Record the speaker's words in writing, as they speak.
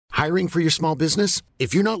Hiring for your small business?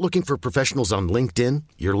 If you're not looking for professionals on LinkedIn,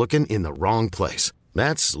 you're looking in the wrong place.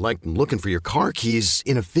 That's like looking for your car keys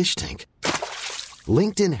in a fish tank.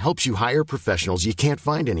 LinkedIn helps you hire professionals you can't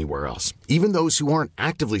find anywhere else, even those who aren't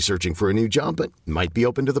actively searching for a new job but might be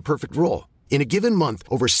open to the perfect role. In a given month,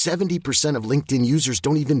 over 70% of LinkedIn users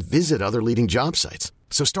don't even visit other leading job sites.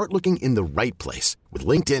 So start looking in the right place. With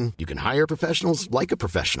LinkedIn, you can hire professionals like a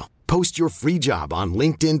professional. Post your free job on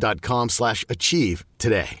linkedin.com/achieve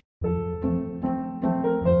today.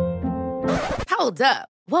 Hold up.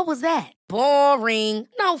 What was that? Boring.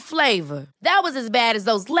 No flavor. That was as bad as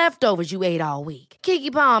those leftovers you ate all week.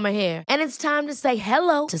 Keke Palmer here. And it's time to say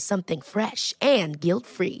hello to something fresh and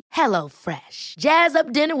guilt-free. Hello Fresh. Jazz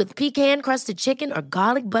up dinner with pecan-crusted chicken or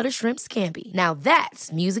garlic butter shrimp scampi. Now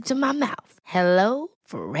that's music to my mouth. Hello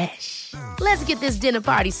Fresh. Let's get this dinner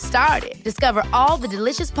party started. Discover all the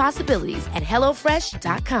delicious possibilities at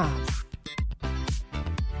hellofresh.com.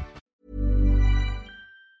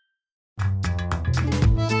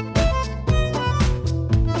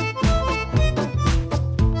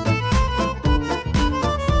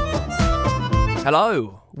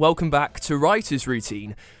 Hello, welcome back to Writer's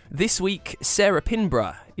Routine. This week, Sarah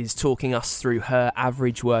Pinborough is talking us through her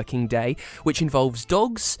average working day, which involves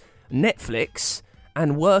dogs, Netflix,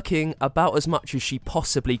 and working about as much as she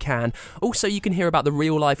possibly can. Also, you can hear about the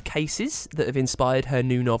real-life cases that have inspired her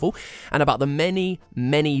new novel, and about the many,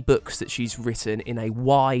 many books that she's written in a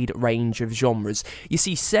wide range of genres. You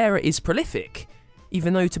see, Sarah is prolific,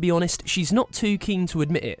 even though, to be honest, she's not too keen to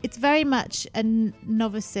admit it. It's very much a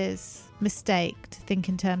novice's mistake to think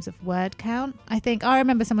in terms of word count. I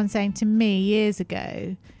remember someone saying to me years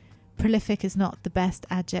ago, prolific is not the best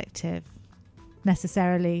adjective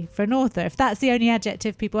necessarily for an author, if that's the only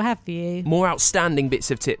adjective people have for you. More outstanding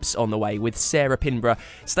bits of tips on the way with Sarah Pinborough.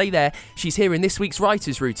 Stay there, she's here in this week's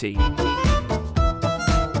Writer's Routine.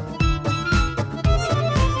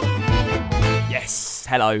 Yes,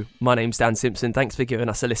 hello, my name's Dan Simpson, thanks for giving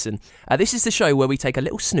us a listen. This is the show where we take a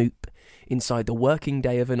little snoop inside the working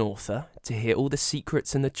day of an author to hear all the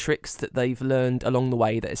secrets and the tricks that they've learned along the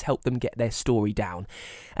way that has helped them get their story down.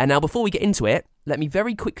 And now, before we get into it, let me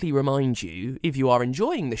very quickly remind you, if you are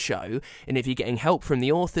enjoying the show and if you're getting help from the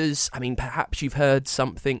authors, perhaps you've heard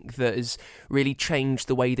something that has really changed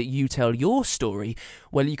the way that you tell your story,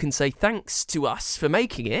 well, you can say thanks to us for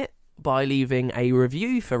making it by leaving a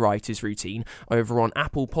review for Writer's Routine over on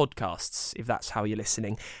Apple Podcasts, if that's how you're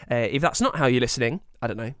listening. If that's not how you're listening, I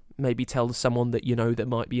don't know, maybe tell someone that you know that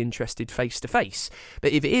might be interested face to face.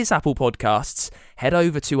 But if it is Apple Podcasts, head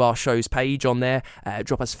over to our show's page on there,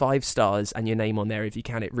 drop us 5 stars and your name on there if you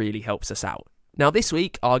can. It really helps us out. Now this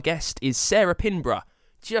week, our guest is Sarah Pinborough.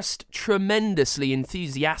 Just tremendously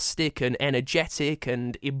enthusiastic and energetic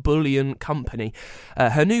and ebullient company.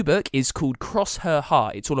 Her new book is called Cross Her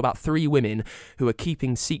Heart. It's all about 3 women who are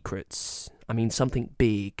keeping secrets. Something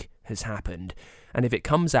big has happened. And if it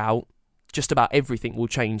comes out, just about everything will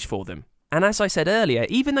change for them. And as I said earlier,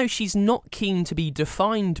 even though she's not keen to be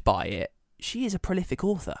defined by it, she is a prolific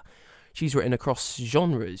author. She's written across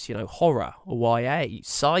genres, horror, YA,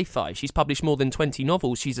 sci-fi. She's published more than 20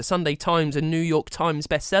 novels. She's a Sunday Times and New York Times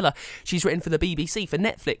bestseller. She's written for the BBC, for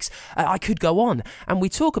Netflix. I could go on. And we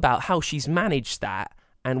talk about how she's managed that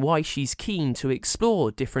and why she's keen to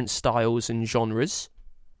explore different styles and genres.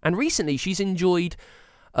 And recently she's enjoyed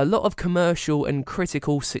a lot of commercial and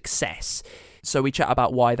critical success. So we chat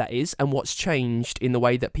about why that is and what's changed in the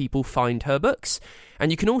way that people find her books.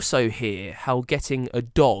 And you can also hear how getting a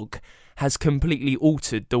dog has completely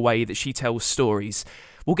altered the way that she tells stories.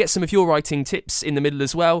 We'll get some of your writing tips in the middle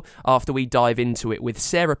as well after we dive into it with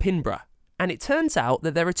Sarah Pinborough. And it turns out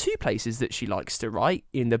that there are 2 places that she likes to write,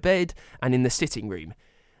 in the bed and in the sitting room.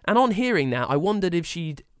 And on hearing that, I wondered if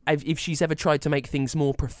she's ever tried to make things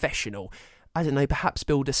more professional. I don't know, perhaps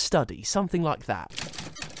build a study, something like that.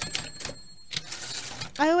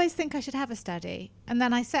 I always think I should have a study, and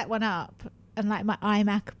then I set one up and my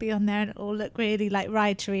iMac would be on there and it all look really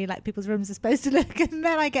writery, like people's rooms are supposed to look, and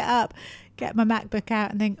then I get up, get my MacBook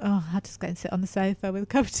out and think, I'll just go and sit on the sofa with a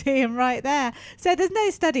cup of tea and write there. So there's no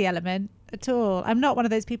study element at all. I'm not one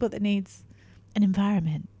of those people that needs an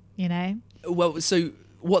environment, Well, so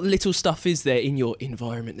what little stuff is there in your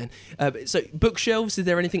environment then? So bookshelves, is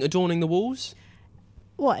there anything adorning the walls?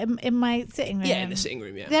 What, in my sitting room? Yeah, in the sitting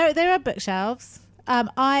room, yeah. There are bookshelves.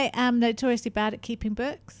 I am notoriously bad at keeping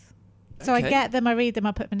books. So I get them, I read them,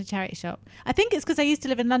 I put them in a charity shop. I think it's because I used to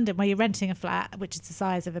live in London where you're renting a flat, which is the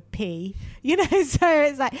size of a pea, so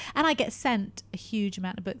it's like, and I get sent a huge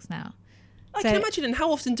amount of books now. I can imagine. And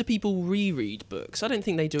how often do people reread books? I don't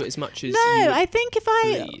think they do it as much as No, I think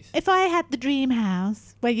believe. if I had the dream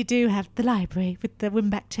house where you do have the library with the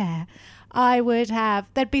windback chair,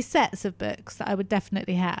 there'd be sets of books that I would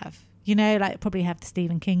definitely have. You know, like probably have the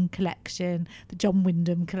Stephen King collection, the John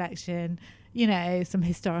Wyndham collection, you know, some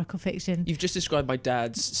historical fiction. You've just described my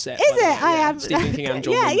dad's set. Is it? I am. Stephen King and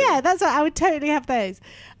John Yeah, Wyndham. yeah, that's what I would totally have those.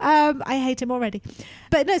 I hate him already.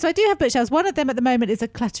 But no, so I do have bookshelves. One of them at the moment is a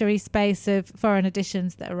cluttery space of foreign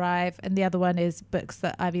editions that arrive, and the other one is books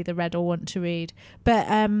that I've either read or want to read. But,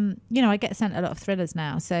 you know, I get sent a lot of thrillers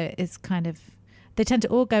now, so it's kind of, they tend to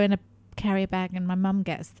all go in a carrier bag, and my mum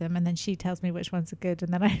gets them, and then she tells me which ones are good,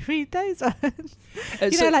 and then I read those ones.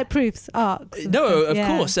 You know, like proofs, arcs. No, of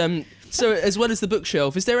course. So as well as the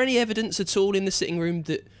bookshelf, is there any evidence at all in the sitting room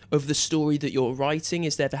of the story that you're writing?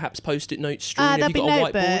 Is there perhaps post-it notes strewn? Have There'll you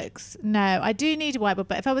got be a whiteboard? notebooks. No, I do need a whiteboard,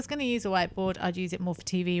 but if I was going to use a whiteboard, I'd use it more for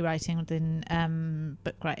TV writing than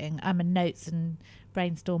book writing. I'm a notes and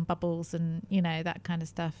brainstorm bubbles and, you know, that kind of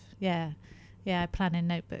stuff. Yeah, I plan in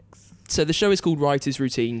notebooks. So the show is called Writer's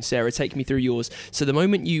Routine. Sarah, take me through yours. So the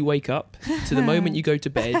moment you wake up to the moment you go to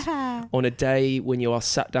bed on a day when you are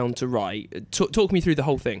sat down to write, talk me through the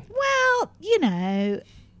whole thing. Well, you know,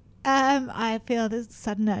 I feel this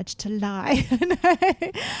sudden urge to lie.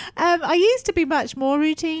 I used to be much more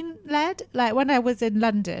routine led. Like when I was in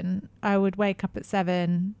London, I would wake up at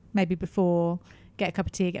 7, maybe before, get a cup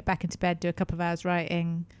of tea, get back into bed, do a couple of hours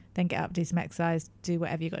writing, then get up, do some exercise, do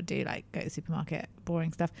whatever you got to do, like go to the supermarket,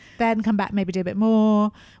 boring stuff. Then come back, maybe do a bit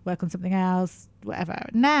more, work on something else, whatever.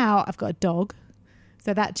 Now I've got a dog.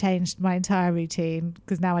 So that changed my entire routine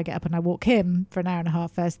because now I get up and I walk him for an hour and a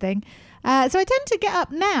half first thing. So I tend to get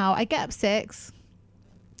up now. I get up 6,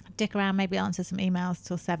 dick around, maybe answer some emails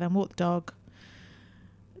till 7, walk the dog,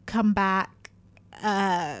 come back,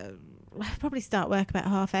 probably start work about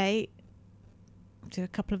 8:30, do a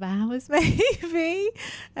couple of hours maybe,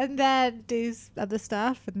 and then do other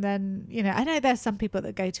stuff. And then, you know, I know there's some people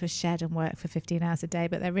that go to a shed and work for 15 hours a day,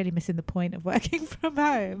 but they're really missing the point of working from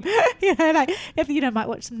home. You know, like if you know, might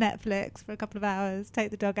watch some Netflix for a couple of hours,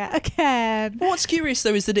 take the dog out again. What's curious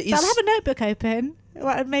though is that it is. I'll have a notebook open,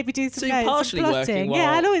 and maybe do some So you're notes, partially some plotting. working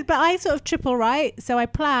Yeah, while- but I sort of triple write, so I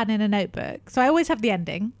plan in a notebook. So I always have the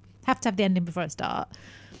ending. Have to have the ending before I start,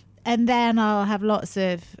 and then I'll have lots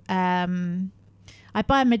of. I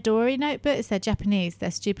buy a Midori notebooks. They're Japanese.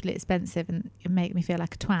 They're stupidly expensive and it make me feel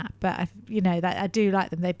like a twat. But I do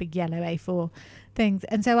like them. They're big yellow A4 things.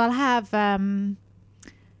 And so I'll have, and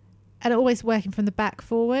always working from the back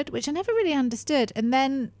forward, which I never really understood. And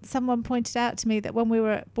then someone pointed out to me that when we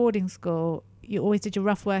were at boarding school, you always did your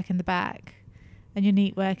rough work in the back and your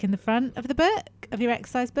neat work in the front of the book, of your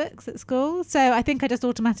exercise books at school. So I think I just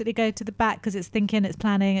automatically go to the back because it's thinking, it's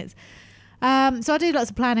planning, it's. So I do lots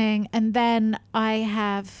of planning, and then I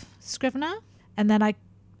have Scrivener, and then I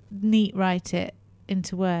neat write it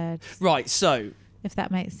into words. Right, so If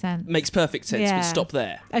that makes sense. makes perfect sense, Yeah. but stop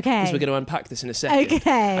there. Okay. Because we're going to unpack this in a second.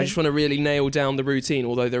 Okay. I just want to really nail down the routine,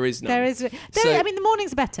 although there is none. There is. I mean, the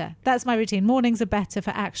mornings are better. That's my routine. Mornings are better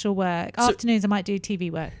for actual work. So- Afternoons, I might do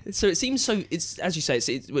TV work. So it seems it's as you say,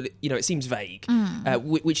 it seems vague,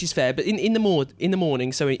 which is fair. But in the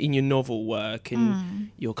morning, so in your novel work,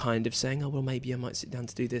 and you're kind of saying, oh well, maybe I might sit down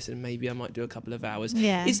to do this, and maybe I might do a couple of hours.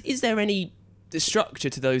 Yeah. Is there any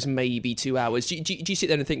structure to those maybe 2 hours? Do you sit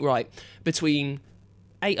there and think, right, between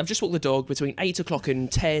 8, I've just walked the dog, between 8 o'clock and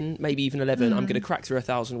 10, maybe even 11, I'm going to crack through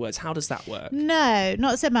 1,000 words. How does that work? No,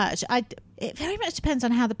 not so much. It very much depends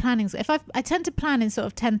on how the planning's. I tend to plan in sort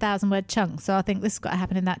of 10,000 word chunks. So I think this has got to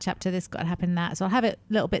happen in that chapter, this has got to happen in that. So I'll have it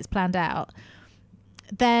little bits planned out.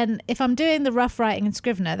 Then if I'm doing the rough writing in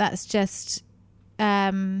Scrivener, that's just,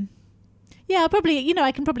 I'll probably,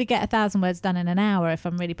 I can probably get 1,000 words done in an hour if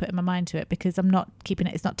I'm really putting my mind to it, because I'm not keeping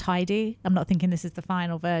it, it's not tidy. I'm not thinking this is the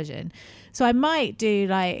final version. So I might do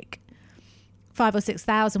like 5,000 or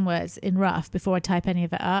 6,000 words in rough before I type any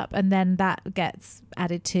of it up, and then that gets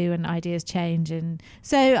added to and ideas change. And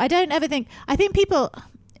so I don't ever think, I think people,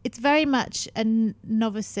 it's very much a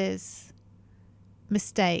novice's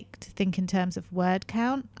mistake to think in terms of word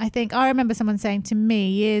count. I remember someone saying to me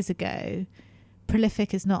years ago,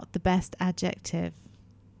 prolific is not the best adjective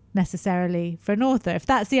necessarily for an author. If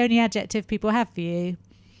that's the only adjective people have for you,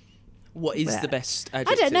 What is the best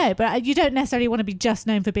adjective? I don't know, but you don't necessarily want to be just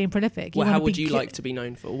known for being prolific. Well, how would you like to be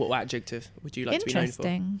known for? What adjective would you like to be known for?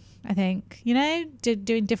 Interesting, I think.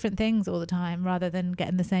 Doing different things all the time rather than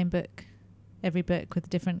getting the same book, every book with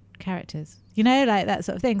different characters. Like that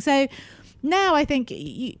sort of thing. So now I think,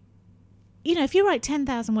 if you write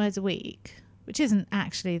 10,000 words a week, which isn't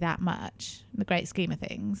actually that much in the great scheme of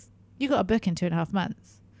things, you got a book in 2.5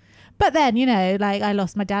 months. But then, like I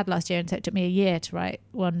lost my dad last year, and so it took me a year to write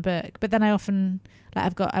one book. But then I often,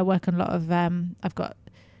 like I work on a lot of, I've got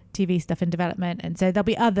TV stuff in development, and so there'll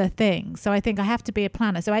be other things. So I think I have to be a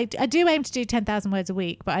planner. So I do aim to do 10,000 words a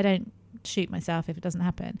week, but I don't shoot myself if it doesn't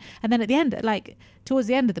happen. And then at the end, like towards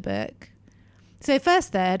the end of the book, so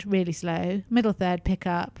first third, really slow, middle third, pick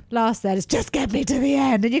up, last third is just get me to the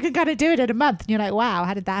end. And you can kind of do it in a month. And you're like, wow,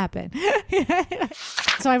 how did that happen?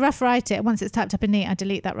 So I rough write it. Once it's typed up in neat, I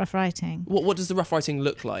delete that rough writing. What does the rough writing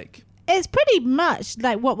look like? It's pretty much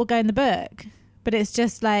like what will go in the book, but it's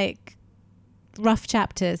just like rough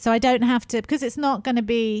chapters. So I don't have to, because it's not going to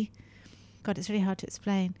be, God, it's really hard to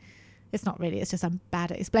explain. It's not really, it's just I'm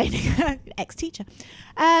bad at explaining. Ex-teacher.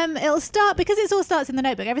 It'll start, because it all starts in the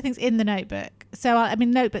notebook. Everything's in the notebook. So,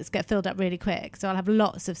 notebooks get filled up really quick. So I'll have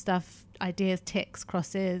lots of stuff, ideas, ticks,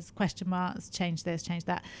 crosses, question marks, change this, change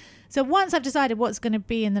that. So once I've decided what's going to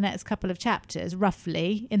be in the next couple of chapters,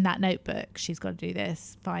 roughly, in that notebook, she's got to do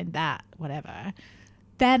this, find that, whatever,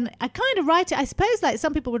 then I kind of write it. I suppose like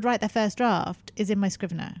some people would write their first draft is in my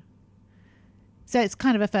Scrivener. So it's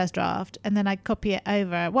kind of a first draft, and then I copy it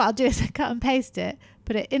over. What I'll do is I cut and paste it,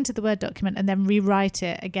 put it into the Word document, and then rewrite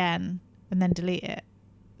it again, and then delete it.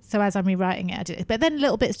 So as I'm rewriting it, I do it. But then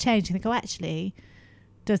little bits change. You think, oh, actually,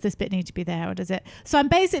 does this bit need to be there, or does it? So I'm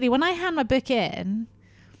basically, when I hand my book in,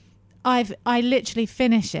 I literally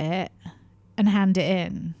finish it and hand it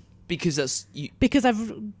in. Because that's you. Because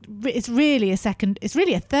it's really a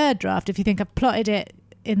third draft. If you think I've plotted it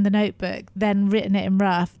in the notebook, then written it in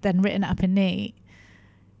rough, then written it up in neat.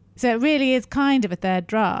 So it really is kind of a third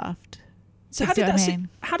draft. So how did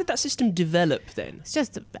that system develop then? It's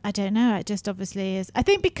just, I don't know. It just obviously is. I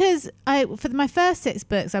think because for my first 6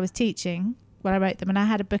 books, I was teaching when I wrote them, and I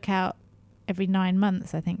had a book out every 9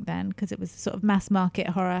 months, I think then, because it was sort of mass market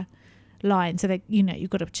horror line. So that, you've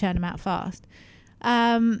got to churn them out fast.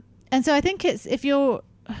 And so I think it's, if you're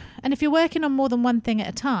working on more than one thing at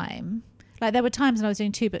a time, like there were times when I was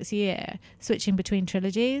doing 2 books a year, switching between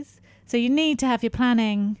trilogies. So you need to have your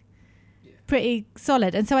planning pretty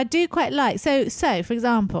solid. And so I do quite like, so for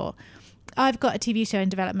example, I've got a TV show in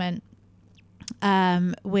development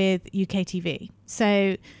with UK TV.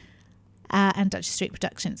 So, and Duchess Street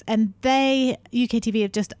Productions. And UK TV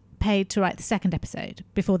have just paid to write the second episode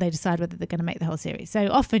before they decide whether they're going to make the whole series. So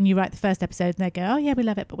often you write the first episode and they go, oh yeah, we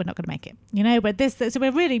love it, but we're not going to make it. But so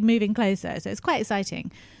we're really moving closer. So it's quite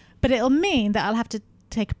exciting. But it'll mean that I'll have to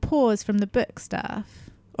take a pause from the book stuff,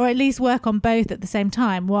 or at least work on both at the same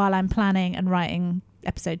time while I'm planning and writing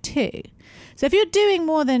episode 2. So if you're doing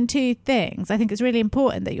more than 2 things, I think it's really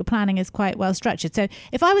important that your planning is quite well structured. So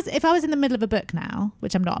if I was in the middle of a book now,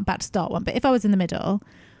 which I'm not, I'm about to start one, but if I was in the middle,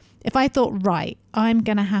 if I thought, right, I'm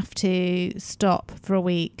going to have to stop for a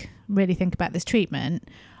week, really think about this treatment,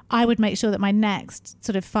 I would make sure that my next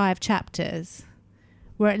sort of 5 chapters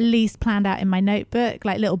were at least planned out in my notebook,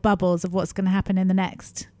 like little bubbles of what's going to happen in the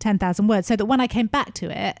next 10,000 words, so that when I came back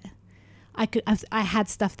to it, I had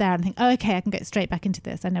stuff there and think, oh, okay, I can get straight back into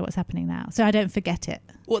this. I know what's happening now, so I don't forget it.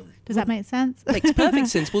 Does that make sense? Makes perfect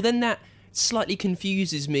sense. Well, then that slightly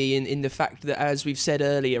confuses me in the fact that, as we've said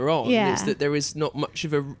earlier on, is that there is not much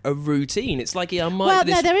of a routine. It's like, no,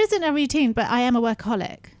 there isn't a routine, but I am a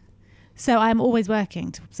workaholic. So I'm always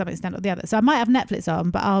working to some extent or the other. So I might have Netflix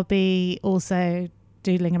on, but I'll be also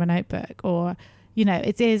doodling in my notebook, or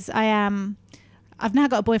I've now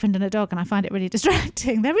got a boyfriend and a dog, and I find it really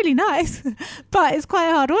distracting. They're really nice, but it's quite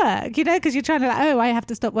hard work, because you're trying to I have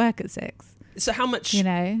to stop work at 6. So how much,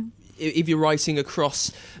 if you're writing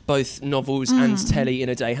across both novels and telly in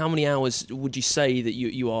a day, how many hours would you say that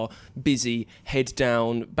you are busy, head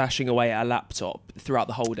down, bashing away at a laptop throughout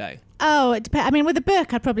the whole day? Oh, it depends. I mean, with a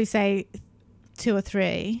book, I'd probably say 2 or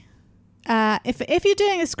 3. If you're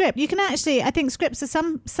doing a script, you can actually, I think scripts are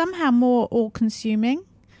somehow more all-consuming.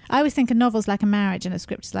 I always think a novel's like a marriage and a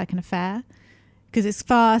script is like an affair, because it's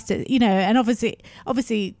fast, and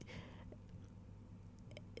obviously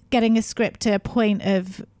getting a script to a point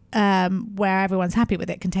of where everyone's happy with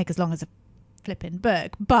it can take as long as a flipping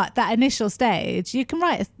book. But that initial stage, you can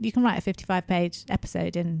write a 55-page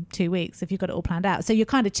episode in 2 weeks if you've got it all planned out. So you're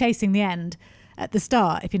kind of chasing the end at the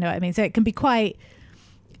start, if you know what I mean. So it can be quite.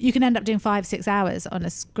 You can end up doing 5-6 hours on a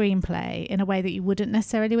screenplay in a way that you wouldn't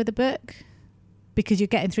necessarily with a book, because you're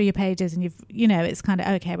getting through your pages and it's kind of,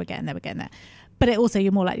 okay, we're getting there. But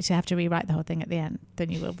you're more likely to have to rewrite the whole thing at the end than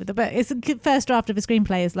you will with the book. It's the first draft of a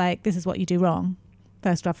screenplay is like, this is what you do wrong.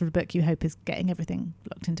 First draft of a book you hope is getting everything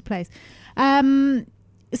locked into place. So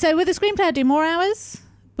with a screenplay I do more hours.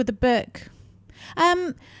 With a book,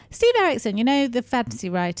 Steve Erickson, the fantasy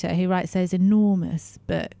writer who writes those enormous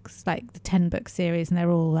books, like the 10-book series, and they're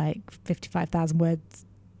all like 55,000 words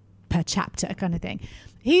per chapter kind of thing.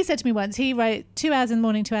 He said to me once, he wrote 2 hours in the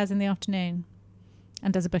morning, 2 hours in the afternoon,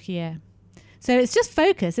 and does a book a year. So it's just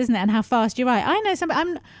focus, isn't it, and how fast you write. I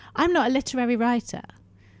know I'm not a literary writer.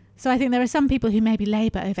 So I think there are some people who maybe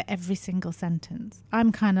labour over every single sentence.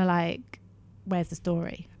 I'm kind of like, where's the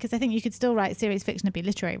story? Because I think you could still write serious fiction and be a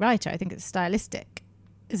literary writer. I think it's stylistic,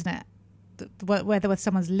 isn't it? Whether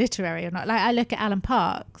someone's literary or not. Like I look at Alan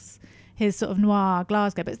Parks, his sort of noir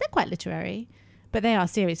Glasgow, but they're quite literary, but they are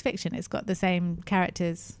serious fiction. It's got the same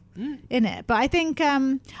characters in it. But I think,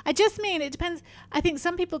 I just mean, it depends. I think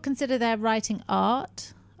some people consider their writing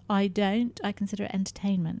art. I don't. I consider it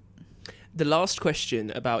entertainment. The last question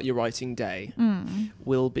about your writing day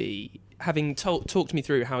will be, having talked me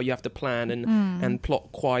through how you have to plan and plot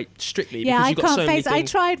quite strictly. Yeah, because I you've got can't so many face it. I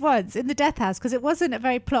things. tried once in The Death House because it wasn't a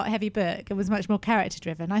very plot-heavy book. It was much more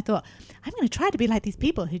character-driven. I thought, I'm going to try to be like these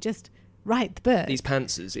people who just write the book. These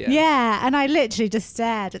pantsers, yeah. Yeah, and I literally just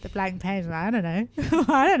stared at the blank page. Like, I don't know.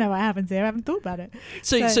 I don't know what happens here. I haven't thought about it.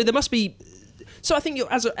 So there must be... So I think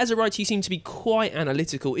as a writer, you seem to be quite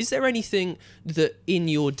analytical. Is there anything that in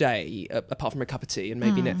your day, apart from a cup of tea and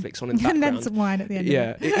maybe Netflix on in the background... and then some wine at the end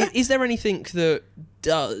of it. Is there anything that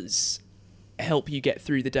does help you get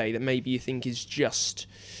through the day that maybe you think is just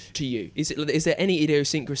to you? Is there any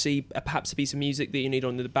idiosyncrasy, perhaps a piece of music that you need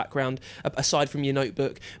on in the background, aside from your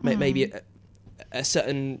notebook, maybe a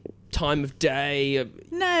certain time of day?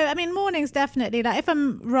 No, I mean, mornings definitely. Like if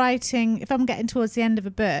I'm writing, if I'm getting towards the end of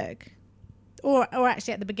a book... Or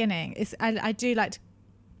actually at the beginning, I do like to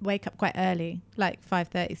wake up quite early, like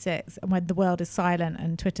 5:36, and when the world is silent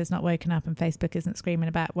and Twitter's not woken up and Facebook isn't screaming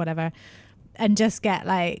about whatever, and just get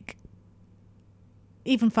like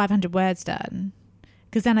even 500 words done.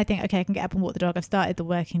 Because then I think, okay, I can get up and walk the dog. I've started the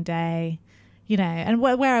working day, you know, and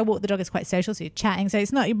where I walk the dog is quite social, so you're chatting. So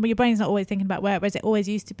it's not, your brain's not always thinking about work, whereas it always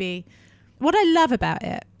used to be. What I love about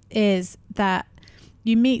it is that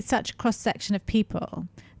you meet such a cross-section of people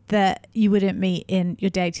that you wouldn't meet in your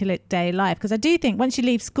day-to-day life. Because I do think once you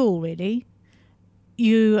leave school, really,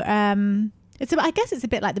 you I guess it's a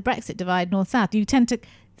bit like the Brexit divide, north-south. You tend to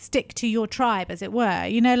stick to your tribe, as it were.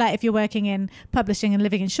 You know, like if you're working in publishing and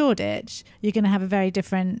living in Shoreditch, you're going to have a very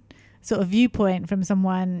different sort of viewpoint from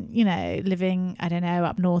someone, you know, living, I don't know,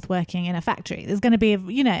 up north working in a factory. There's going to be,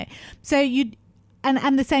 so you...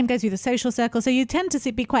 And the same goes with the social circle. So you tend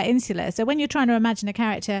to be quite insular. So when you're trying to imagine a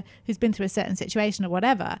character who's been through a certain situation or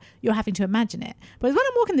whatever, you're having to imagine it. But when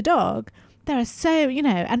I'm walking the dog, there are so,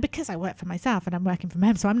 and because I work for myself and I'm working from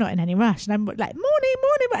home, so I'm not in any rush. And I'm like, morning,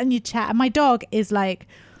 and you chat. And my dog is like,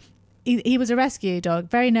 he was a rescue dog,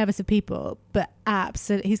 very nervous of people, but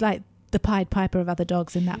absolutely, he's like the Pied Piper of other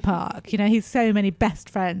dogs in that park. He's so many best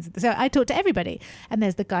friends. So I talk to everybody. And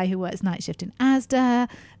there's the guy who works night shift in Asda.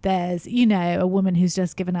 There's, a woman who's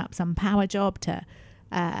just given up some power job to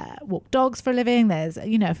walk dogs for a living. There's,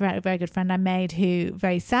 a very good friend I made who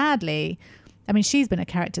very sadly, I mean, she's been a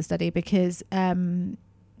character study because,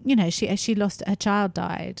 she lost, her child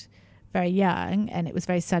died very young and it was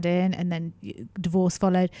very sudden, and then divorce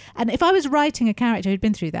followed. And if I was writing a character who'd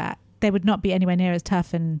been through that, they would not be anywhere near as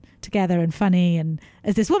tough and together and funny and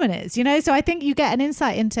as this woman is, So I think you get an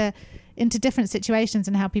insight into different situations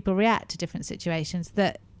and how people react to different situations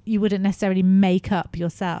that you wouldn't necessarily make up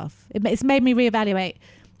yourself. It's made me reevaluate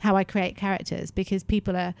how I create characters, because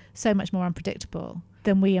people are so much more unpredictable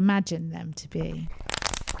than we imagine them to be.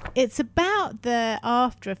 It's about the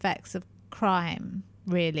after effects of crime,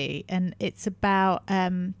 really, and it's about...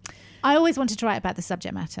 I always wanted to write about the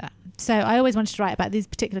subject matter. So I always wanted to write about these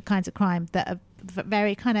particular kinds of crime that are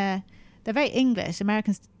very they're very English.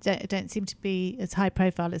 Americans don't seem to be as high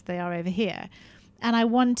profile as they are over here. And I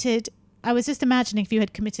was just imagining if you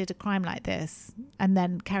had committed a crime like this and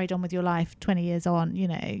then carried on with your life 20 years on,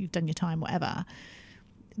 you've done your time, whatever,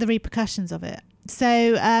 the repercussions of it.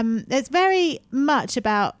 So it's very much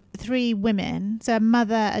about three women. So a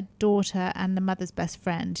mother, a daughter, and the mother's best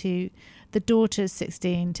friend, who the daughter's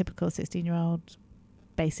 16, typical 16-year-old,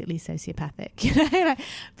 basically sociopathic,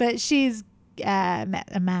 but she's met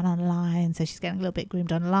a man online, so she's getting a little bit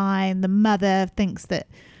groomed online. The mother thinks that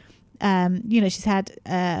she's had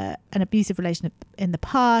an abusive relationship in the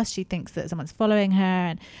past. She thinks that someone's following her,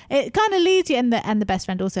 and it kind of leads you, and the best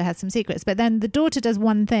friend also has some secrets. But then the daughter does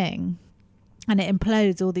one thing and it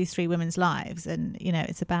implodes all these three women's lives, and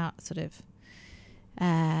it's about sort of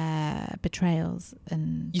betrayals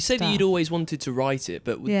and you say stuff. That you'd always wanted to write it,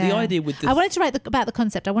 but the idea with I wanted to write about the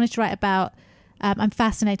concept. I wanted to write about I'm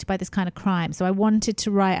fascinated by this kind of crime, so I wanted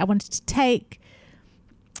to take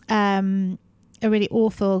a really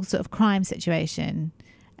awful sort of crime situation,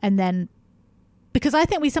 and then, because I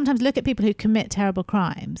think we sometimes look at people who commit terrible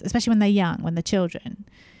crimes, especially when they're young, when they're children,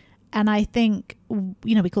 And I think,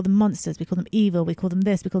 you know, we call them monsters, we call them evil, we call them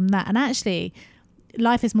this, we call them that. And actually,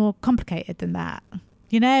 life is more complicated than that,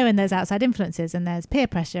 you know, and there's outside influences and there's peer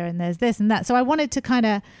pressure and there's this and that. So I wanted to kind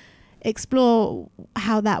of explore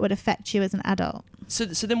how that would affect you as an adult. So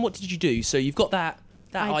then what did you do? So you've got that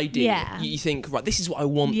idea. Yeah. You think, right, this is what I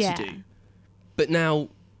want to do. But now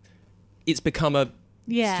it's become a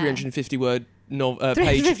 350-word novel.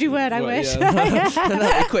 350 word, I wish.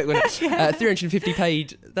 That'd be quick, wouldn't it? 350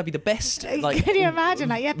 page, that'd be the best. Like, can you imagine?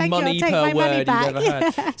 Like, yeah, thank money you, I'll take per my money word back. you've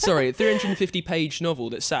ever heard. Sorry, 350 page novel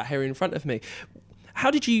that sat here in front of me.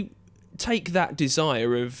 How did you take that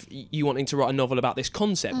desire of you wanting to write a novel about this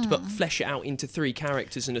concept, but flesh it out into 3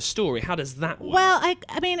 characters and a story? How does that work? Well, I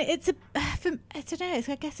mean, I don't know.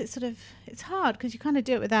 I guess it's hard because you kind of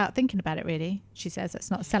do it without thinking about it, really. She says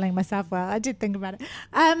that's not selling myself well. I did think about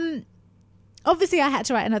it. Obviously, I had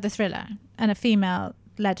to write another thriller and a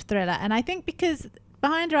female-led thriller. And I think because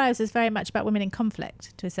Behind Her Eyes is very much about women in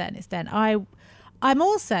conflict to a certain extent. I'm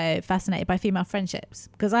also fascinated by female friendships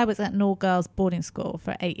because I was at an all-girls boarding school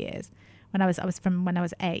for 8 years. When I was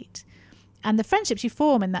 8. And the friendships you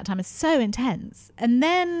form in that time is so intense. And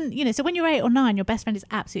then, you know, so when you're 8 or 9, your best friend is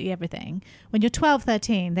absolutely everything. When you're 12,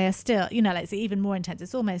 13, they are still, you know, like it's even more intense.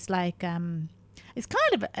 It's almost like, it's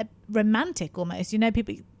kind of a romantic almost, you know,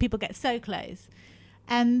 people get so close.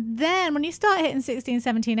 And then when you start hitting 16,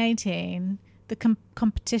 17, 18, the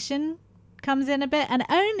competition comes in a bit. And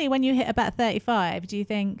only when you hit about 35 do you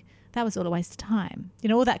think, that was all a waste of time. You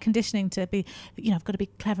know, all that conditioning to be, you know, I've got to be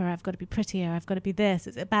clever, I've got to be prettier, I've got to be this.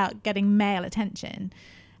 It's about getting male attention.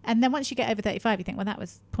 And then once you get over 35, you think, well, that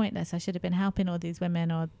was pointless. I should have been helping all these women,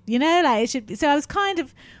 or, you know, like it should be. So I was kind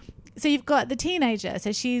of, so you've got the teenager.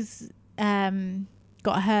 So she's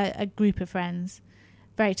got a group of friends,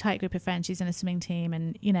 very tight group of friends. She's in a swimming team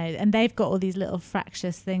and, you know, and they've got all these little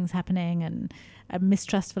fractious things happening and are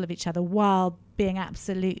mistrustful of each other while being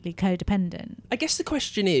absolutely codependent. I guess the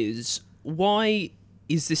question is, why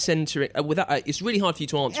is this centering... it's really hard for you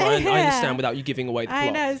to answer. I understand without you giving away the plot. I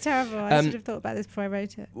know, it's terrible. I should have thought about this before I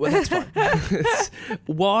wrote it. Well, that's fine.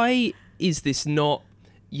 Why is this not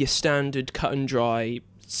your standard cut and dry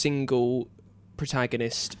single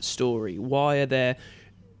protagonist story? Why is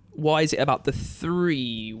it about the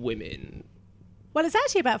 3 women? Well, it's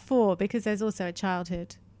actually about 4 because there's also a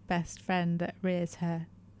childhood best friend that rears her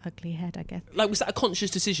ugly head, I guess. Like, was that a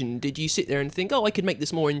conscious decision? Did you sit there and think, I could make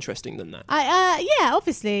this more interesting than that? Yeah,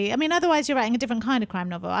 obviously. I mean, otherwise you're writing a different kind of crime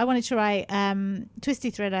novel. I wanted to write twisty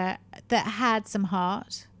thriller that had some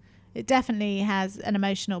heart. It definitely has an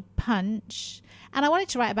emotional punch. And I wanted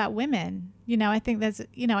to write about women. You know, I think there's,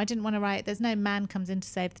 you know, I didn't want to write, there's no man comes in to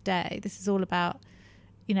save the day. This is all about,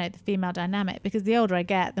 you know, the female dynamic, because the older I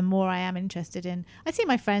get, the more I am interested in. I see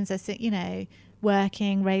my friends, you know,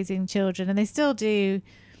 working, raising children, and they still do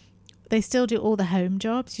all the home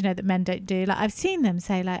jobs, you know, that men don't do. Like, I've seen them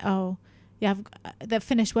say, like, oh, yeah, they've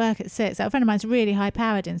finished work at 6. Like, a friend of mine's really high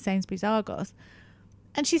powered in Sainsbury's Argos,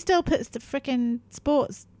 and she still puts the freaking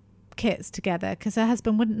sports kits together because her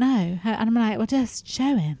husband wouldn't know. And I'm like, well, just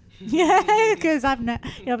show him. Yeah, because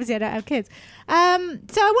obviously I don't have kids. So I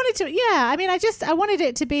wanted to, I wanted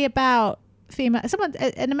it to be about female.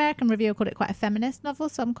 An American reviewer called it quite a feminist novel,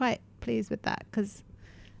 so I'm quite pleased with that because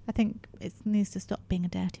I think it needs to stop being a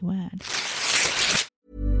dirty word.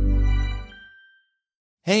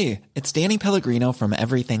 Hey, it's Danny Pellegrino from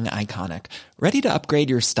Everything Iconic. Ready to upgrade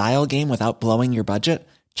your style game without blowing your budget?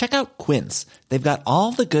 Check out Quince. They've got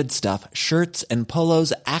all the good stuff, shirts and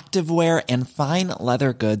polos, activewear, and fine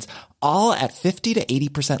leather goods, all at 50 to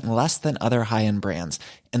 80% less than other high-end brands.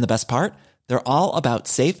 And the best part? They're all about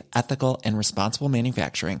safe, ethical, and responsible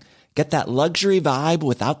manufacturing. Get that luxury vibe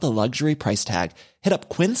without the luxury price tag. Hit up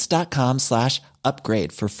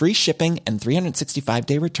quince.com/upgrade for free shipping and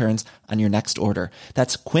 365-day returns on your next order.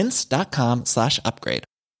 That's quince.com/upgrade.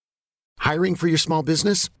 Hiring for your small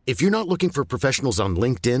business? If you're not looking for professionals on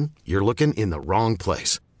LinkedIn, you're looking in the wrong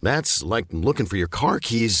place. That's like looking for your car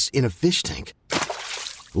keys in a fish tank.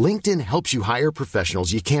 LinkedIn helps you hire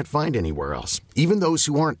professionals you can't find anywhere else, even those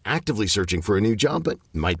who aren't actively searching for a new job but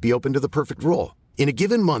might be open to the perfect role. In a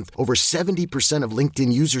given month, over 70% of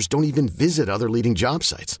LinkedIn users don't even visit other leading job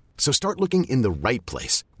sites. So start looking in the right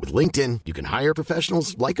place. With LinkedIn, you can hire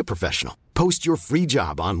professionals like a professional. Post your free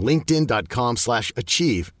job on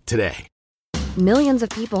linkedin.com/achieve today. Millions of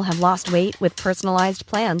people have lost weight with personalized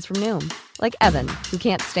plans from Noom. Like Evan, who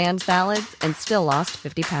can't stand salads and still lost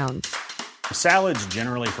 50 pounds. Salads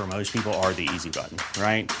generally for most people are the easy button,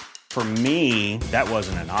 right? For me, that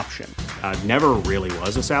wasn't an option. I never really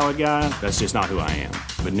was a salad guy. That's just not who I am.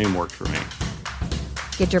 But Noom worked for me.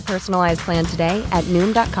 Get your personalized plan today at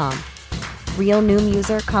Noom.com. Real Noom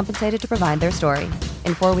user compensated to provide their story.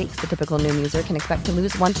 In 4 weeks, the typical Noom user can expect to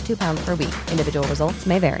lose 1 to 2 pounds per week. Individual results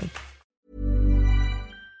may vary.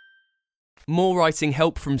 More writing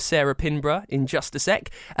help from Sarah Pinborough in just a sec.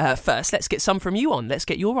 First, let's get some from you on. Let's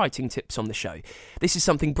get your writing tips on the show. This is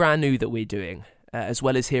something brand new that we're doing, as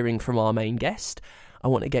well as hearing from our main guest. I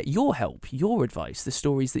want to get your help, your advice, the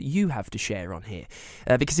stories that you have to share on here.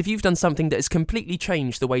 Because if you've done something that has completely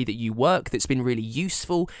changed the way that you work, that's been really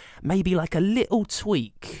useful, maybe like a little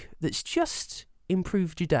tweak that's just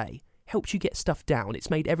improved your day, helped you get stuff down, it's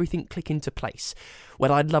made everything click into place,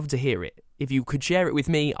 well, I'd love to hear it. If you could share it with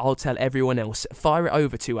me, I'll tell everyone else. Fire it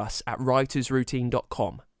over to us at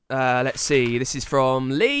writersroutine.com. Let's see, this is from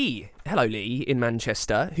Lee. Hello, Lee, in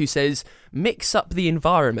Manchester, who says, mix up the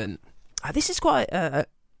environment. This is quite a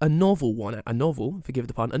novel one. A novel, forgive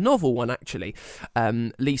the pun. A novel one, actually.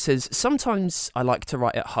 Lee says, sometimes I like to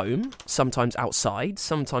write at home, sometimes outside,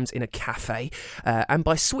 sometimes in a cafe. And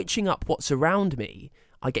by switching up what's around me,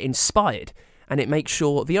 I get inspired. And it makes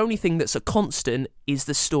sure the only thing that's a constant is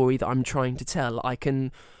the story that I'm trying to tell. I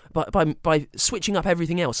can, by switching up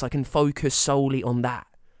everything else, I can focus solely on that.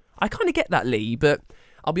 I kind of get that, Lee, but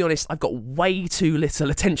I'll be honest, I've got way too little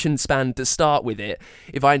attention span to start with it.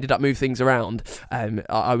 If I ended up moving things around,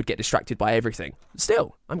 I would get distracted by everything.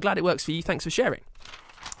 Still, I'm glad it works for you. Thanks for sharing.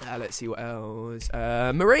 Let's see what else.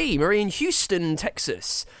 Marie in Houston,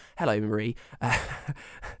 Texas. Hello, Marie,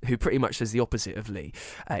 who pretty much says the opposite of Lee.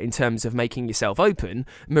 In terms of making yourself open,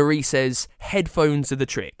 Marie says, headphones are the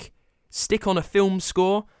trick. Stick on a film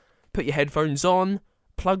score, put your headphones on,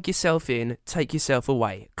 plug yourself in, take yourself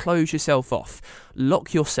away, close yourself off,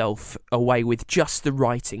 lock yourself away with just the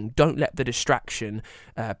writing. Don't let the distraction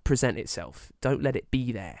present itself. Don't let it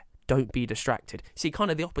be there. Don't be distracted. See,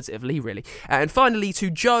 kind of the opposite of Lee, really. And finally,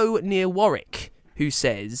 to Joe near Warwick, who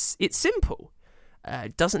says, it's simple.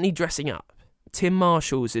 Doesn't need dressing up. Tim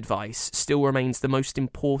Marshall's advice still remains the most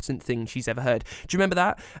important thing she's ever heard. Do you remember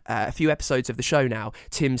that? A few episodes of the show now,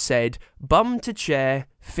 Tim said, bum to chair,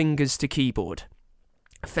 fingers to keyboard.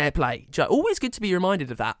 Fair play. Joe, always good to be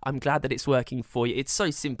reminded of that. I'm glad that it's working for you. It's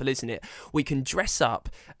so simple, isn't it? We can dress up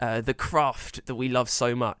the craft that we love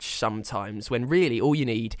so much sometimes, when really all you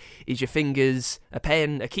need is your fingers, a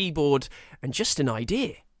pen, a keyboard, and just an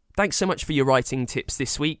idea. Thanks so much for your writing tips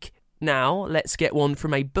this week. Now, let's get one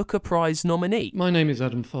from a Booker Prize nominee. My name is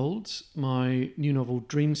Adam Folds. My new novel,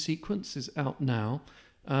 Dream Sequence, is out now.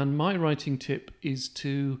 And my writing tip is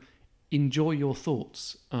to enjoy your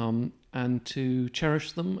thoughts and to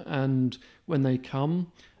cherish them. And when they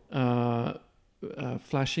come,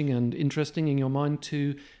 flashing and interesting in your mind,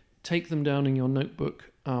 to take them down in your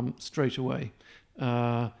notebook straight away.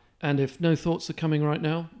 And if no thoughts are coming right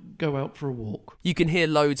now, go out for a walk. You can hear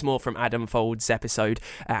loads more from Adam Folds' episode,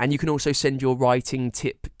 and you can also send your writing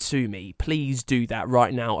tip to me. Please do that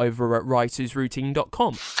right now over at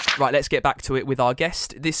writersroutine.com. Right, let's get back to it with our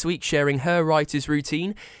guest. This week, sharing her writer's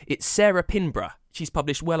routine, it's Sarah Pinborough. She's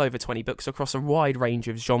published well over 20 books across a wide range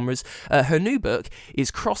of genres. Her new book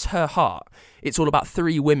is Cross Her Heart. It's all about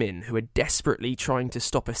 3 women who are desperately trying to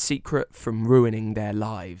stop a secret from ruining their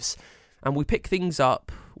lives. And we pick things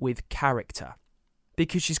up with character,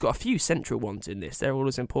 because she's got a few central ones in this. They're all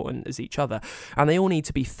as important as each other, and they all need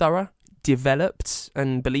to be thorough, developed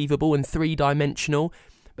and believable and 3-dimensional.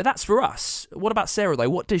 But that's for us. What about Sarah, though?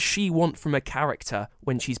 What does she want from a character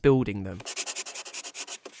when she's building them?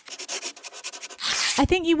 I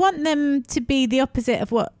think you want them to be the opposite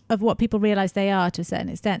of what people realise they are, to a certain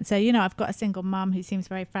extent. So, you know, I've got a single mum who seems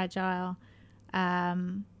very fragile. I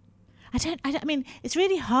mean, it's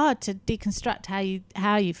really hard to deconstruct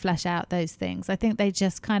how you flesh out those things. I think they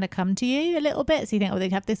just kind of come to you a little bit. So you think, oh, they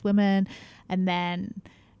have this woman, and then,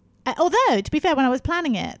 although to be fair, when I was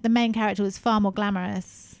planning it, the main character was far more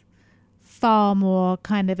glamorous, far more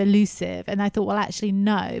kind of elusive, and I thought, well, actually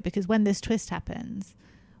no, because when this twist happens,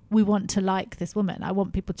 we want to like this woman. I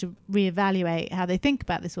want people to reevaluate how they think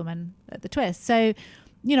about this woman at the twist. So,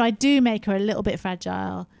 you know, I do make her a little bit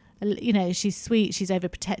fragile. You know, she's sweet, she's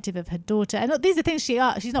overprotective of her daughter. And these are things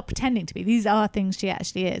she's not pretending to be. These are things she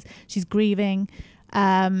actually is. She's grieving.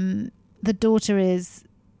 The daughter is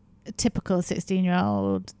a typical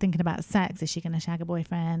 16-year-old thinking about sex. Is she going to shag a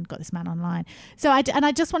boyfriend? Got this man online. So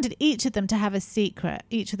I just wanted each of them to have a secret,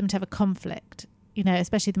 each of them to have a conflict, you know,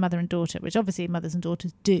 especially the mother and daughter, which obviously mothers and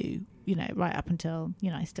daughters do, you know, right up until,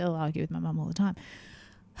 you know, I still argue with my mum all the time.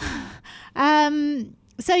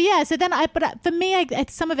 So then but for me,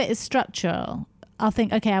 some of it is structural. I'll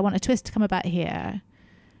think, okay, I want a twist to come about here.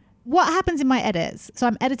 What happens in my edits? So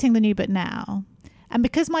I'm editing the new book now. And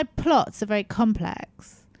because my plots are very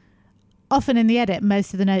complex, often in the edit,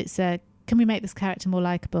 most of the notes are can we make this character more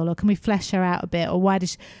likable, or can we flesh her out a bit, or why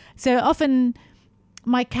does she... So often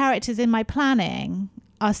my characters in my planning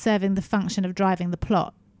are serving the function of driving the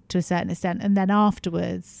plot to a certain extent, and then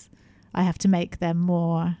afterwards I have to make them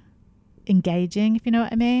more engaging, if you know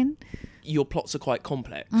what I mean. Your plots are quite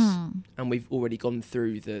complex, and we've already gone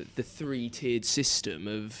through the 3-tiered system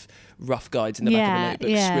of rough guides in the back of a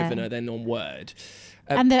notebook, Scrivener, then on Word.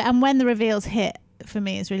 And when the reveals hit, for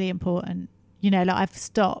me, is really important. You know, like I've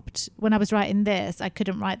stopped. When I was writing this, I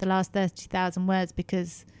couldn't write the last 30,000 words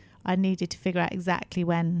because I needed to figure out exactly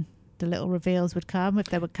when the little reveals would come, if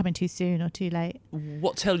they were coming too soon or too late.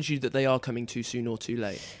 What tells you that they are coming too soon or too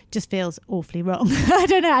late? Just feels awfully wrong. I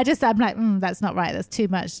don't know. I'm like, that's not right. That's too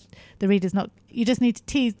much. The reader's not... You just need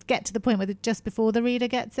to get to the point where just before the reader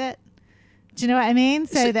gets it. Do you know what I mean?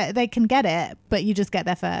 So that they can get it, but you just get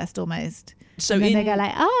there first almost. So and then they go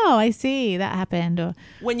like, oh, I see, that happened. Or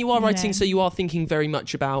when you are writing, so you are thinking very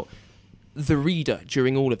much about the reader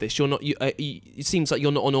during all of this. You're not. It seems like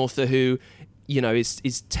you're not an author who, you know,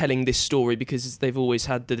 is telling this story because they've always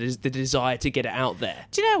had the desire to get it out there.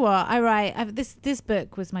 Do you know what I write? This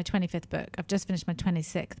book was my 25th book. I've just finished my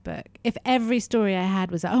 26th book. If every story I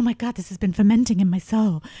had was, oh my God, this has been fermenting in my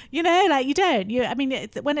soul, you know, like you don't. I mean,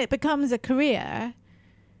 when it becomes a career,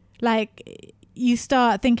 like you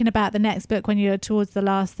start thinking about the next book when you're towards the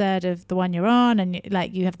last third of the one you're on, and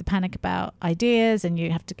you have the panic about ideas, and you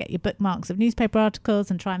have to get your bookmarks of newspaper articles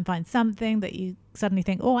and try and find something that you suddenly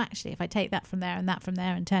think, oh, actually, if I take that from there and that from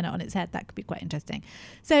there and turn it on its head, that could be quite interesting.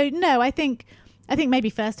 So no, I think maybe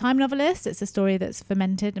first time novelists, it's a story that's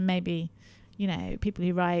fermented, and maybe, you know, people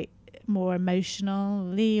who write more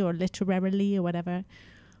emotionally or literarily or whatever.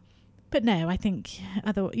 But no, I think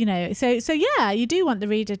so yeah, you do want the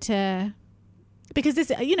reader to, because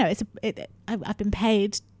this, you know, I've been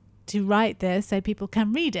paid to write this so people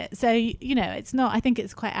can read it. So, you know, it's not, I think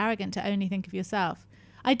it's quite arrogant to only think of yourself.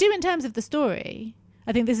 I do in terms of the story.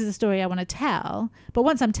 I think this is a story I want to tell, but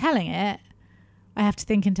once I'm telling it, I have to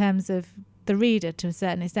think in terms of the reader to a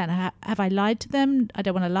certain extent. Have I lied to them? I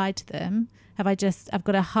don't want to lie to them. I've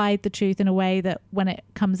got to hide the truth in a way that when it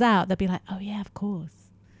comes out, they'll be like, oh yeah, of course.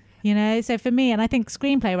 You know, so for me, and I think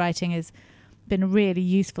screenplay writing is been really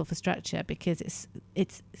useful for structure, because it's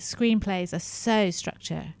screenplays are so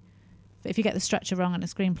structure. If you get the structure wrong on a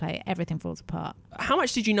screenplay, everything falls apart. How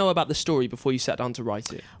much did you know about the story before you sat down to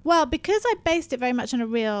write it? Well, because I based it very much on a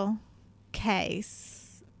real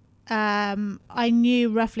case, I knew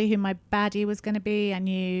roughly who my baddie was going to be. I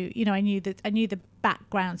knew the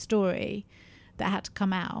background story that had to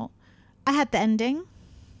come out. I had the ending.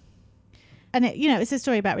 And it's a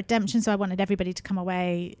story about redemption, so I wanted everybody to come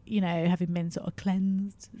away, you know, having been sort of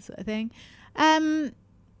cleansed, sort of thing.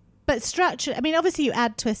 But structure, I mean, obviously you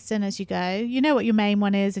add twists in as you go. You know what your main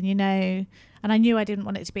one is, and I knew I didn't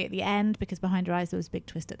want it to be at the end, because Behind Her Eyes there was a big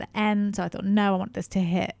twist at the end. So I thought, no, I want this to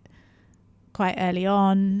hit quite early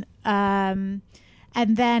on. And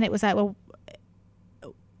then it was like, well,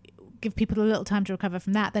 give people a little time to recover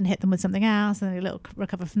from that, then hit them with something else, and then a little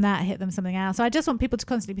recover from that, hit them with something else. So I just want people to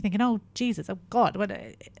constantly be thinking, oh Jesus, oh God, what?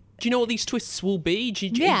 Do you know what these twists will be?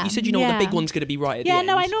 You said you know what the big one's going to be right at the end.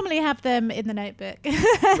 Yeah, no, I normally have them in the notebook.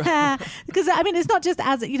 Because I mean, it's not just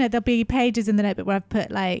as, you know, there'll be pages in the notebook where I've put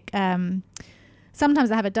like, sometimes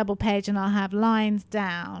I have a double page and I'll have lines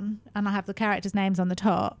down and I'll have the characters' names on the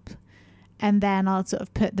top, and then I'll sort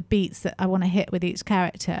of put the beats that I want to hit with each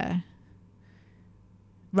character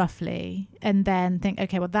roughly, and then think,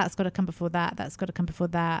 okay, well, that's got to come before that, that's got to come before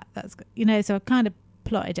that, so I've kind of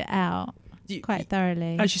plotted it out quite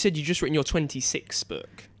thoroughly. As you said, you've just written your 26th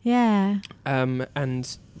book. Yeah.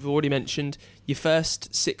 And we've already mentioned your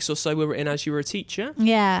first 6 or so were written as you were a teacher.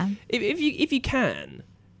 Yeah. If you can,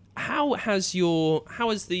 how has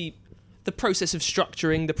the process of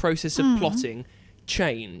structuring, the process of plotting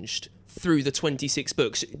changed through the 26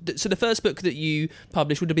 books? So the first book that you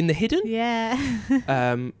published would have been The Hidden? Yeah.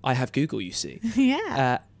 I have Google, you see.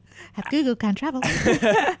 Yeah. Have Google, can travel.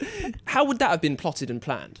 How would that have been plotted and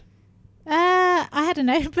planned? I had a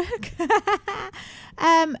notebook.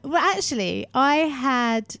 Well, actually, I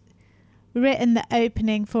had written the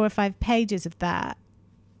opening 4 or 5 pages of that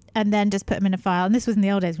and then just put them in a file. And this was in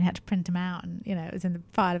the old days when you had to print them out, and, you know, it was in the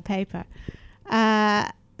file of paper.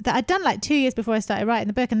 That I'd done like 2 years before I started writing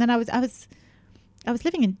the book. And then I was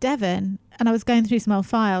living in Devon, and I was going through some old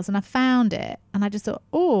files, and I found it, and I just thought,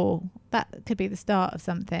 oh, that could be the start of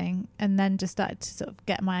something. And then just started to sort of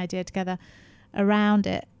get my idea together around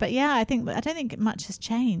it. But yeah, I don't think much has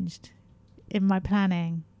changed in my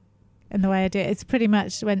planning and the way I do it. It's pretty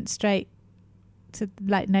much went straight to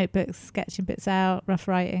like notebooks, sketching bits out, rough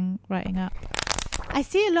writing up. I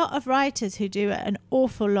see a lot of writers who do an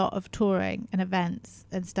awful lot of touring and events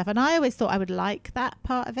and stuff. And I always thought I would like that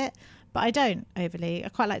part of it, but I don't overly. I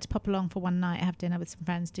quite like to pop along for one night, have dinner with some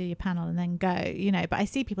friends, do your panel and then go, you know. But I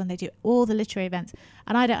see people and they do all the literary events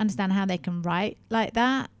and I don't understand how they can write like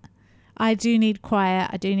that. I do need quiet.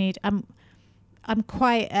 I'm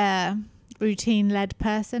quite a routine-led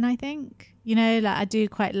person, I think. You know, like I do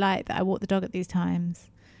quite like that I walk the dog at these times.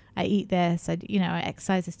 I eat this, I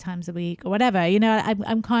exercise this times a week or whatever. You know,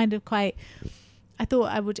 I'm kind of quite, I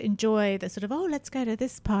thought I would enjoy the sort of, let's go to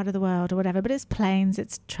this part of the world or whatever, but it's planes,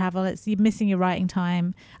 it's travel, you're missing your writing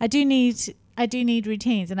time. I do need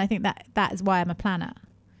routines, and I think that is why I'm a planner.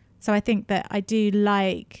 So I think that I do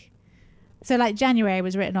like January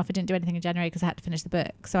was written off. I didn't do anything in January because I had to finish the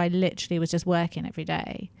book. So I literally was just working every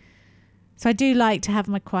day. So I do like to have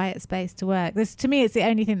my quiet space to work. To me, it's the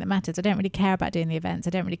only thing that matters. I don't really care about doing the events. I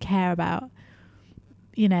don't really care about,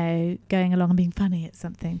 you know, going along and being funny at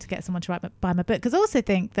something to get someone to buy my book. Because I also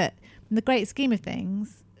think that in the great scheme of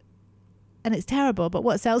things, and it's terrible, but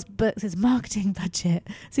what sells books is marketing budget.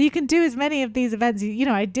 So you can do as many of these events. You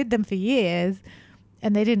know, I did them for years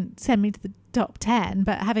and they didn't send me to the top 10,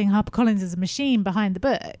 but having HarperCollins as a machine behind the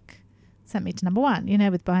book sent me to number 1, you know,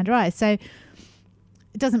 with Behind Her Eyes. So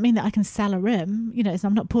it doesn't mean that I can sell a room, you know, so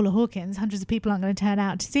I'm not Paula Hawkins. Hundreds of people aren't going to turn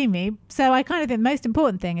out to see me. So I kind of think the most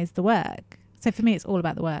important thing is the work. So for me, it's all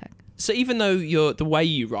about the work. So even though the way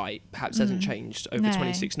you write perhaps hasn't changed over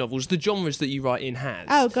 26 novels, the genres that you write in has.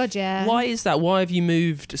 Oh, God, yeah. Why is that? Why have you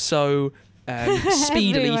moved so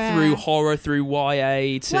speedily through horror, through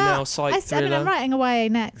YA to now psych thriller? I mean, I'm writing a YA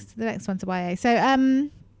next. The next one's a YA. So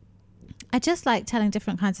I just like telling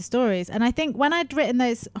different kinds of stories. And I think when I'd written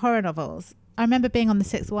those horror novels, I remember being on the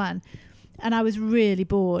 6th one and I was really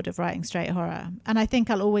bored of writing straight horror. And I think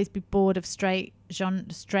I'll always be bored of straight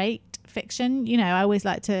fiction. You know, I always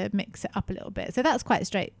like to mix it up a little bit. So that's quite a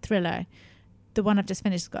straight thriller. The one I've just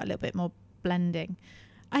finished has got a little bit more blending.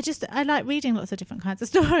 I like reading lots of different kinds of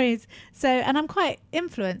stories. So, and I'm quite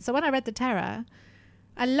influenced. So when I read The Terror,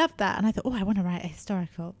 I loved that. And I thought, I want to write a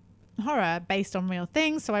historical horror based on real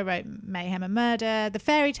things. So I wrote Mayhem and Murder, the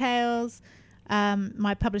fairy tales.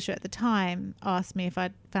 My publisher at the time asked me if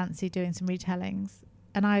I'd fancy doing some retellings,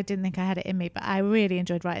 and I didn't think I had it in me, but I really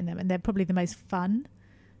enjoyed writing them, and they're probably the most fun,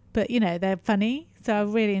 but you know, they're funny. So I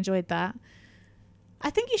really enjoyed that.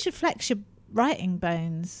 I think you should flex your writing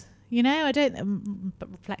bones, you know. I don't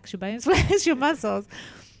flex your bones, flex your muscles.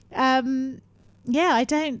 I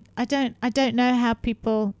don't know how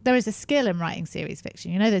people, there is a skill in writing series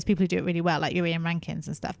fiction. You know, there's people who do it really well, like your Ian Rankins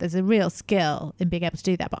and stuff. There's a real skill in being able to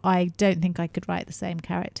do that, but I don't think I could write the same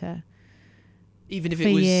character. Even if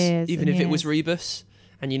it was Rebus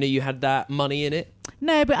and you knew you had that money in it?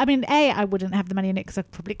 No, but I mean, I wouldn't have the money in it because I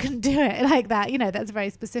probably couldn't do it like that. You know, that's a very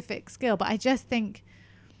specific skill, but I just think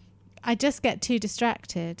I just get too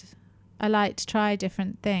distracted. I like to try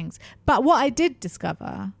different things. But what I did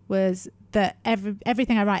discover was that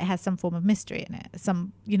everything I write has some form of mystery in it.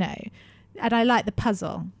 Some, you know, and I like the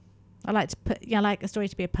puzzle. I like a story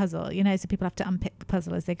to be a puzzle, you know, so people have to unpick the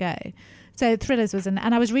puzzle as they go. So thrillers and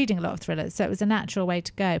I was reading a lot of thrillers, so it was a natural way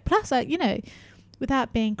to go. Plus, you know,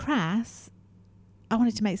 without being crass, I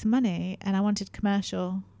wanted to make some money and I wanted to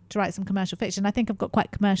write some commercial fiction. I think I've got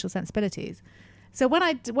quite commercial sensibilities. So when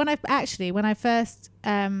I first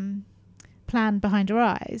planned Behind Her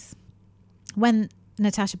Eyes, when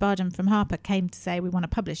Natasha Barden from Harper came to say, we want to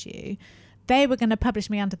publish you, they were going to publish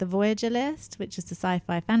me under the Voyager list, which is the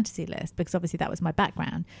sci-fi fantasy list, because obviously that was my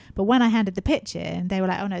background. But when I handed the pitch in, they were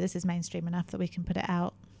like, oh no, this is mainstream enough that we can put it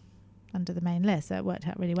out under the main list. So it worked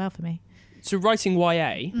out really well for me. So writing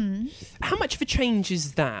YA, how much of a change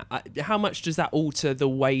is that? How much does that alter the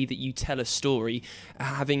way that you tell a story,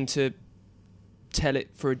 having to tell it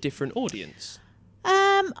for a different audience?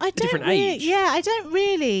 I don't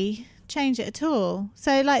really change it at all.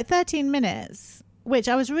 So like 13 Minutes, which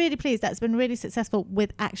I was really pleased, that's been really successful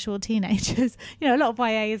with actual teenagers. You know, a lot of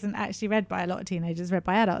YA isn't actually read by a lot of teenagers, read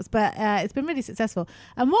by adults, but it's been really successful.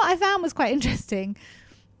 And what I found was quite interesting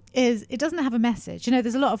is it doesn't have a message. You know,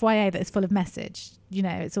 there's a lot of YA that is full of message. You know,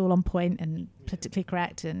 it's all on point and politically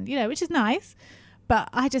correct and, you know, which is nice. But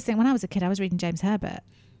I just think when I was a kid, I was reading James Herbert.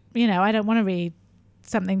 You know, I don't want to read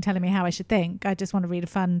something telling me how I should think. I just want to read a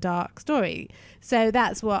fun, dark story. So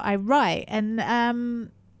that's what I write. And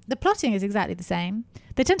the plotting is exactly the same.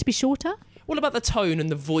 They tend to be shorter. What about the tone and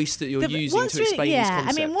the voice that you're using to explain these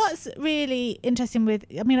concepts? I mean, what's really interesting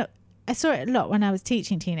I saw it a lot when I was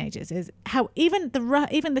teaching teenagers, is how even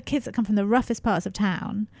the kids that come from the roughest parts of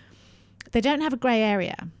town, they don't have a grey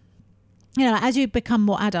area. you know, as you become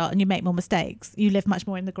more adult and you make more mistakes, you live much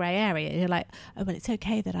more in the grey area. You're like, oh, well, it's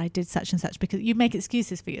okay that I did such and such, because you make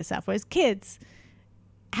excuses for yourself. Whereas kids,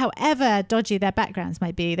 however dodgy their backgrounds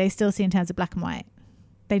might be, they still see in terms of black and white.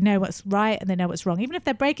 They know what's right and they know what's wrong. Even if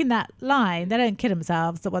they're breaking that line, they don't kid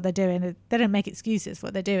themselves at what they're doing. They don't make excuses for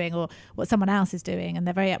what they're doing or what someone else is doing, and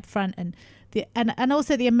they're very upfront. And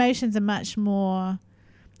also the emotions are much more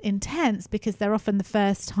intense because they're often the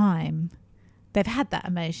first time they've had that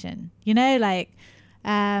emotion, you know, like,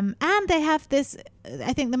 and they have this,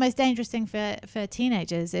 I think the most dangerous thing for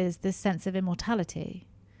teenagers is this sense of immortality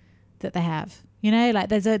that they have, you know, like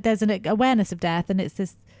there's an awareness of death, and it's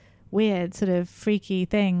this weird sort of freaky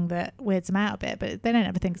thing that weirds them out a bit, but they don't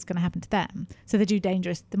ever think it's going to happen to them. So they're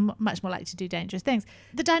much more likely to do dangerous things.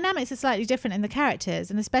 The dynamics are slightly different in the characters,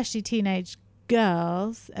 and especially teenage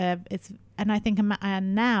girls. And I think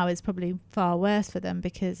now is probably far worse for them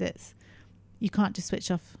because you can't just switch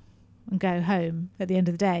off and go home at the end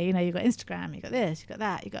of the day. You know, you've got Instagram, you've got this, you've got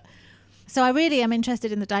that, So I really am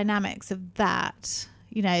interested in the dynamics of that.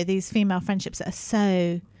 You know, these female friendships that are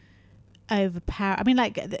so overpower. I mean,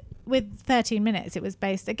 like with 13 Minutes, it was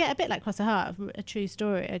based, a bit like Cross the Heart, a true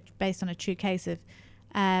story based on a true case of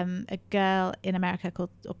a girl in America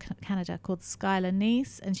Canada called Skylar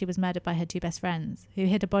Neese, and she was murdered by her two best friends who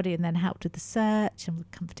hid her body and then helped with the search and were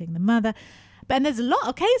comforting the mother. And there's a lot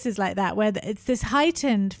of cases like that where it's this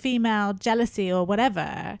heightened female jealousy or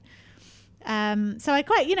whatever. So I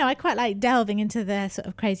quite like delving into their sort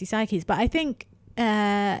of crazy psyches, but I think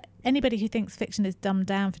anybody who thinks fiction is dumbed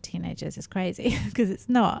down for teenagers is crazy because it's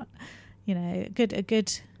not. You know, a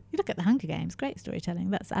good. You look at The Hunger Games, great storytelling.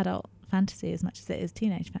 That's adult fantasy as much as it is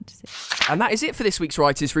teenage fantasy. And that is it for this week's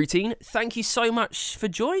Writer's Routine. Thank you so much for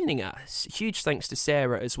joining us. Huge thanks to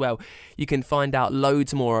Sarah as well. You can find out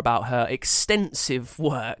loads more about her extensive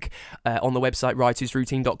work on the website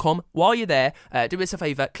writersroutine.com. While you're there, do us a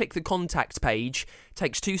favour, click the contact page.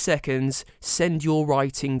 Takes 2 seconds. Send your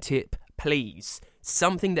writing tip, please.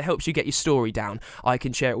 Something that helps you get your story down. I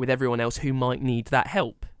can share it with everyone else who might need that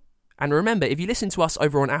help. And remember, if you listen to us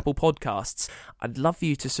over on Apple Podcasts, I'd love for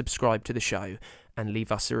you to subscribe to the show and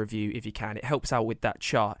leave us a review if you can. It helps out with that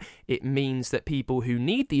chart. It means that people who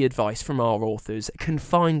need the advice from our authors can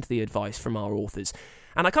find the advice from our authors.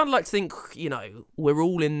 And I kind of like to think, you know, we're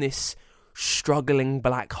all in this struggling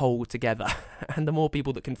black hole together, and the more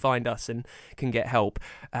people that can find us and can get help,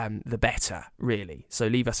 the better, really. So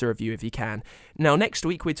leave us a review if you can. Now, next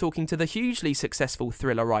week we're talking to the hugely successful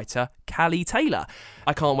thriller writer Callie Taylor.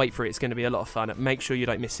 I can't wait for it. It's going to be a lot of fun. Make sure you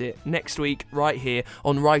don't miss it next week right here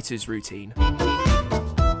on Writer's Routine.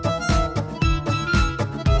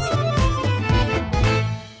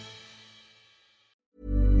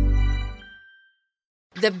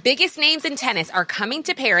 The biggest names in tennis are coming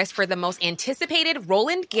to Paris for the most anticipated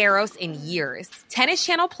Roland Garros in years. Tennis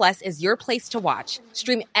Channel Plus is your place to watch.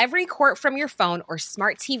 Stream every court from your phone or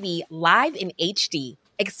smart TV live in HD.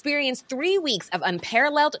 Experience 3 weeks of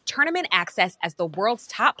unparalleled tournament access as the world's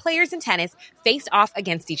top players in tennis face off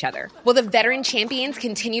against each other. Will the veteran champions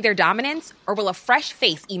continue their dominance, or will a fresh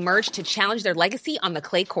face emerge to challenge their legacy on the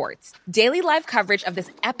clay courts? Daily live coverage of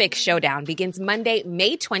this epic showdown begins Monday,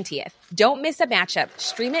 May 20th. Don't miss a matchup.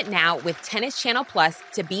 Stream it now with Tennis Channel Plus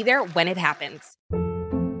to be there when it happens.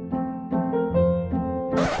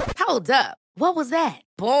 Hold up. What was that?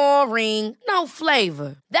 Boring. No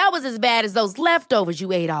flavor. That was as bad as those leftovers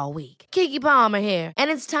you ate all week. Keke Palmer here.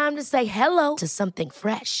 And it's time to say hello to something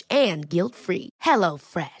fresh and guilt-free. Hello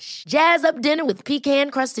Fresh. Jazz up dinner with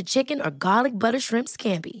pecan-crusted chicken or garlic butter shrimp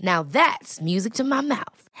scampi. Now that's music to my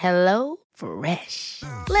mouth. Hello Fresh.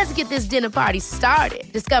 Let's get this dinner party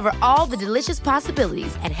started. Discover all the delicious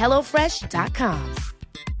possibilities at HelloFresh.com.